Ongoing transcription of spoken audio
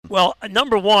Well,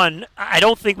 number one, I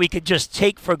don't think we could just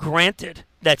take for granted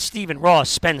that Stephen Ross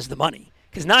spends the money,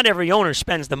 because not every owner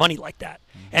spends the money like that.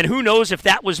 And who knows if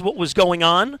that was what was going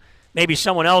on. Maybe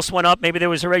someone else went up. Maybe there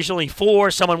was originally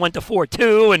 4. Someone went to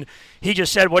 4-2, and he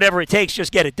just said, whatever it takes,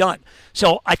 just get it done.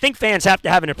 So I think fans have to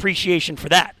have an appreciation for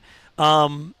that.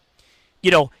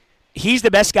 He's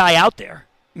the best guy out there.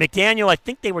 McDaniel, I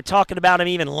think they were talking about him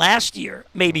even last year,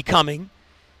 maybe coming.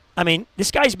 I mean,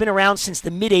 this guy's been around since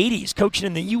the mid-'80s, coaching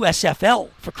in the USFL,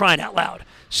 for crying out loud.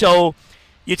 So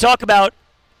you talk about,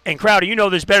 and Crowder, you know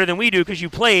this better than we do because you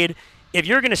played, if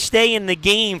you're going to stay in the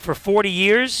game for 40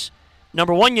 years,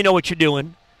 number one, you know what you're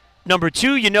doing. Number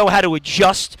two, you know how to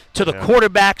adjust to the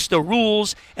quarterbacks, the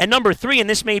rules. And number three, and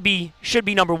this should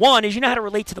be number one, is you know how to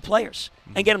relate to the players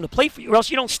and get them to play for you, or else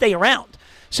you don't stay around.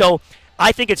 So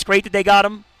I think it's great that they got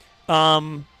him.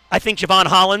 I think Javon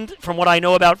Holland, from what I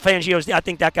know about Fangio, I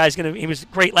think that guy's he was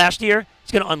great last year.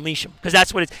 He's going to unleash him because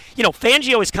that's what it's.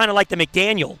 Fangio is kind of like the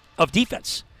McDaniel of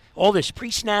defense. All this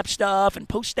pre-snap stuff and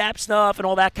post-snap stuff and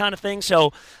all that kind of thing.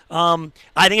 So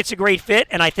I think it's a great fit,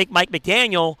 and I think Mike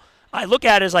McDaniel, I look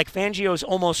at it as like Fangio's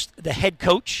almost the head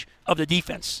coach of the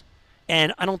defense.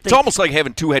 And I don't think it's almost like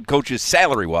having 2 head coaches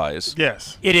salary-wise.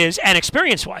 Yes. It is, and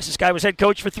experience-wise. This guy was head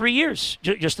coach for 3 years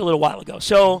just a little while ago.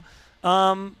 So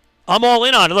I'm all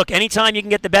in on it. Look, anytime you can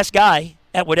get the best guy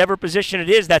at whatever position it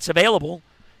is that's available,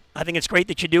 I think it's great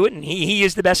that you do it, and he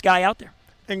is the best guy out there.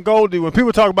 And Goldie, when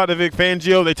people talk about the Vic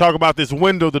Fangio, they talk about this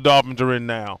window the Dolphins are in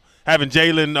now. Having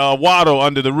Jalen Waddle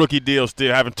under the rookie deal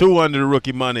still, having 2 under the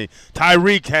rookie money.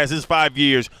 Tyreek has his 5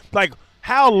 years. Like,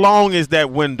 how long is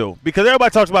that window? Because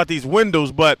everybody talks about these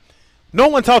windows, but no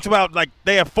one talks about, like,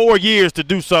 they have 4 years to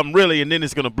do something really, and then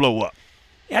it's going to blow up.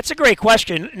 That's a great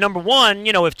question. Number one,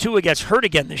 if Tua gets hurt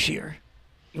again this year,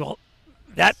 well,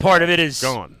 that part of it is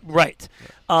gone. Right.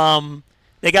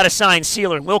 They got to sign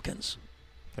Sealer and Wilkins.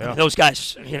 Yeah. I mean, those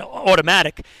guys,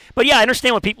 automatic. But, yeah, I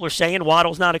understand what people are saying.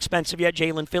 Waddle's not expensive yet.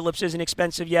 Jalen Phillips isn't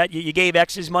expensive yet. You gave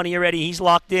X his money already. He's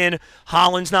locked in.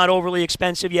 Holland's not overly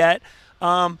expensive yet.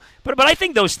 But I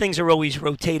think those things are always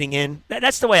rotating in.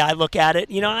 That's the way I look at it.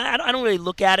 I don't really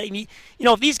look at it.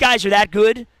 If these guys are that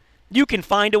good, you can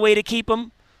find a way to keep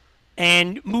them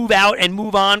and move out and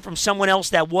move on from someone else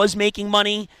that was making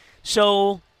money.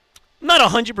 So I'm not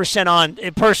 100% on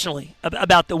personally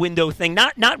about the window thing.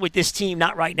 Not with this team,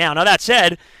 not right now. Now, that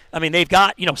said, I mean, they've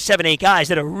got 7, 8 guys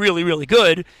that are really, really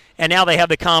good, and now they have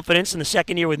the confidence in the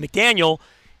second year with McDaniel.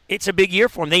 It's a big year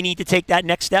for them. They need to take that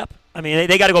next step. I mean,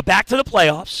 they got to go back to the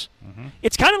playoffs. Mm-hmm.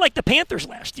 It's kind of like the Panthers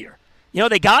last year.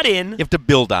 They got in. You have to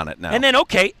build on it now. And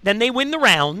then they win the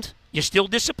round. You're still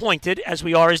disappointed, as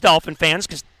we are as Dolphin fans,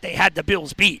 because they had the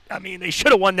Bills beat. I mean, they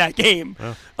should have won that game.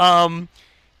 Yeah.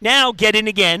 Now get in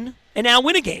again, and now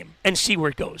win a game and see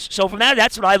where it goes. So from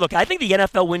that's what I look at. I think the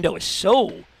NFL window is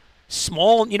so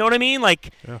small. You know what I mean?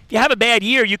 Like, if you have a bad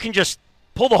year, you can just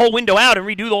pull the whole window out and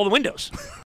redo all the windows.